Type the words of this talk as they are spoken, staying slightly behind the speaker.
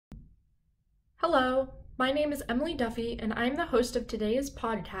Hello, my name is Emily Duffy, and I'm the host of today's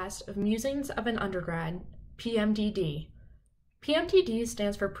podcast of Musings of an Undergrad, PMDD. PMDD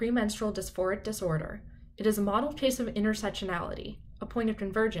stands for Premenstrual Dysphoric Disorder. It is a model case of intersectionality, a point of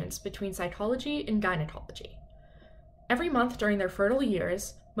convergence between psychology and gynecology. Every month during their fertile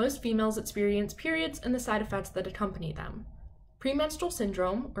years, most females experience periods and the side effects that accompany them. Premenstrual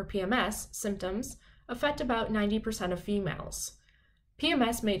syndrome, or PMS, symptoms affect about 90% of females.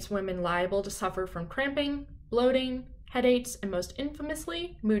 PMS makes women liable to suffer from cramping, bloating, headaches, and most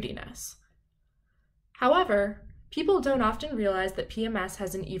infamously, moodiness. However, people don't often realize that PMS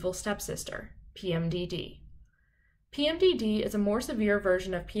has an evil stepsister, PMDD. PMDD is a more severe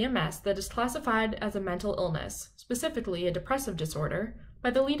version of PMS that is classified as a mental illness, specifically a depressive disorder,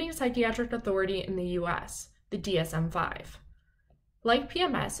 by the leading psychiatric authority in the US, the DSM-5. Like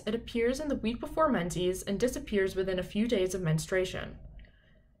PMS, it appears in the week before menses and disappears within a few days of menstruation.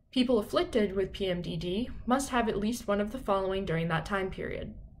 People afflicted with PMDD must have at least one of the following during that time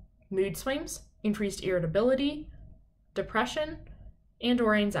period: mood swings, increased irritability, depression,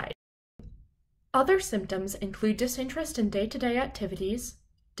 and/or anxiety. Other symptoms include disinterest in day-to-day activities,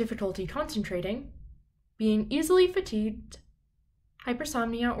 difficulty concentrating, being easily fatigued,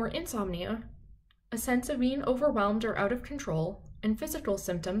 hypersomnia or insomnia, a sense of being overwhelmed or out of control, and physical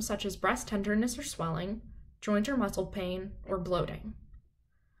symptoms such as breast tenderness or swelling, joint or muscle pain, or bloating.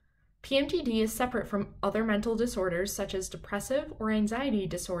 PMDD is separate from other mental disorders such as depressive or anxiety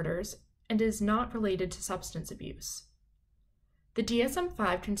disorders and is not related to substance abuse. The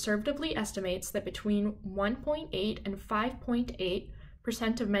DSM-5 conservatively estimates that between 1.8 and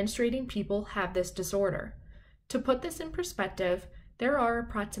 5.8% of menstruating people have this disorder. To put this in perspective, there are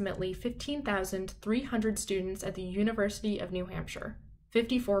approximately 15,300 students at the University of New Hampshire,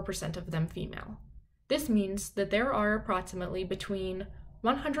 54% of them female. This means that there are approximately between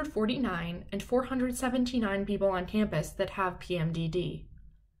 149 and 479 people on campus that have PMDD.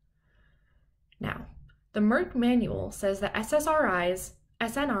 Now, the Merck Manual says that SSRIs,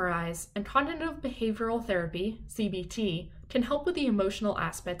 SNRIs, and cognitive behavioral therapy, CBT, can help with the emotional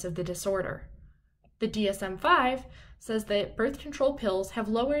aspects of the disorder. The DSM-5 says that birth control pills have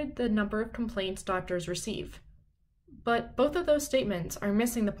lowered the number of complaints doctors receive. But both of those statements are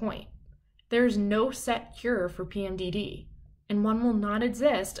missing the point. There is no set cure for PMDD, and one will not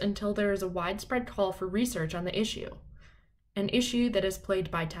exist until there is a widespread call for research on the issue, an issue that is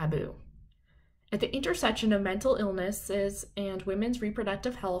plagued by taboo. At the intersection of mental illnesses and women's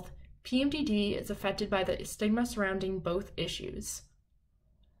reproductive health, PMDD is affected by the stigma surrounding both issues.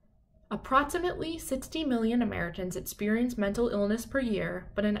 Approximately 60 million Americans experience mental illness per year,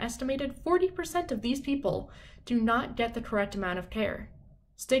 but an estimated 40% of these people do not get the correct amount of care.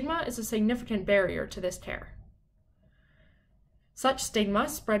 Stigma is a significant barrier to this care. Such stigma,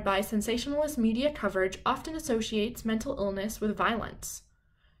 spread by sensationalist media coverage, often associates mental illness with violence.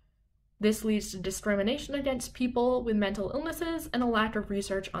 This leads to discrimination against people with mental illnesses and a lack of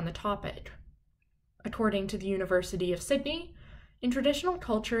research on the topic. According to the University of Sydney, in traditional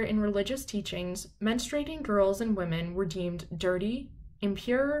culture and religious teachings, menstruating girls and women were deemed dirty,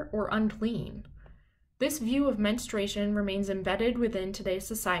 impure, or unclean. This view of menstruation remains embedded within today's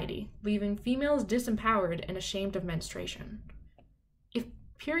society, leaving females disempowered and ashamed of menstruation. If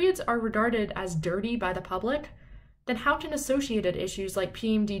periods are regarded as dirty by the public, then how can associated issues like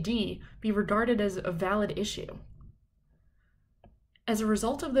PMDD be regarded as a valid issue? As a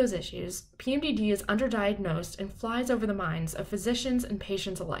result of those issues, PMDD is underdiagnosed and flies over the minds of physicians and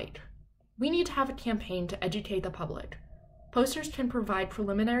patients alike. We need to have a campaign to educate the public. Posters can provide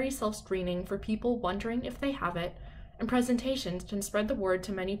preliminary self-screening for people wondering if they have it, and presentations can spread the word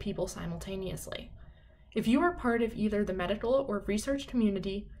to many people simultaneously. If you are part of either the medical or research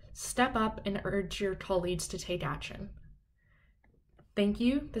community, step up and urge your colleagues to take action. Thank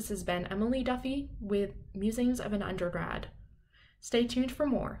you. This has been Emily Duffy with Musings of an Undergrad. Stay tuned for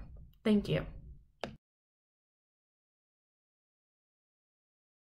more. Thank you.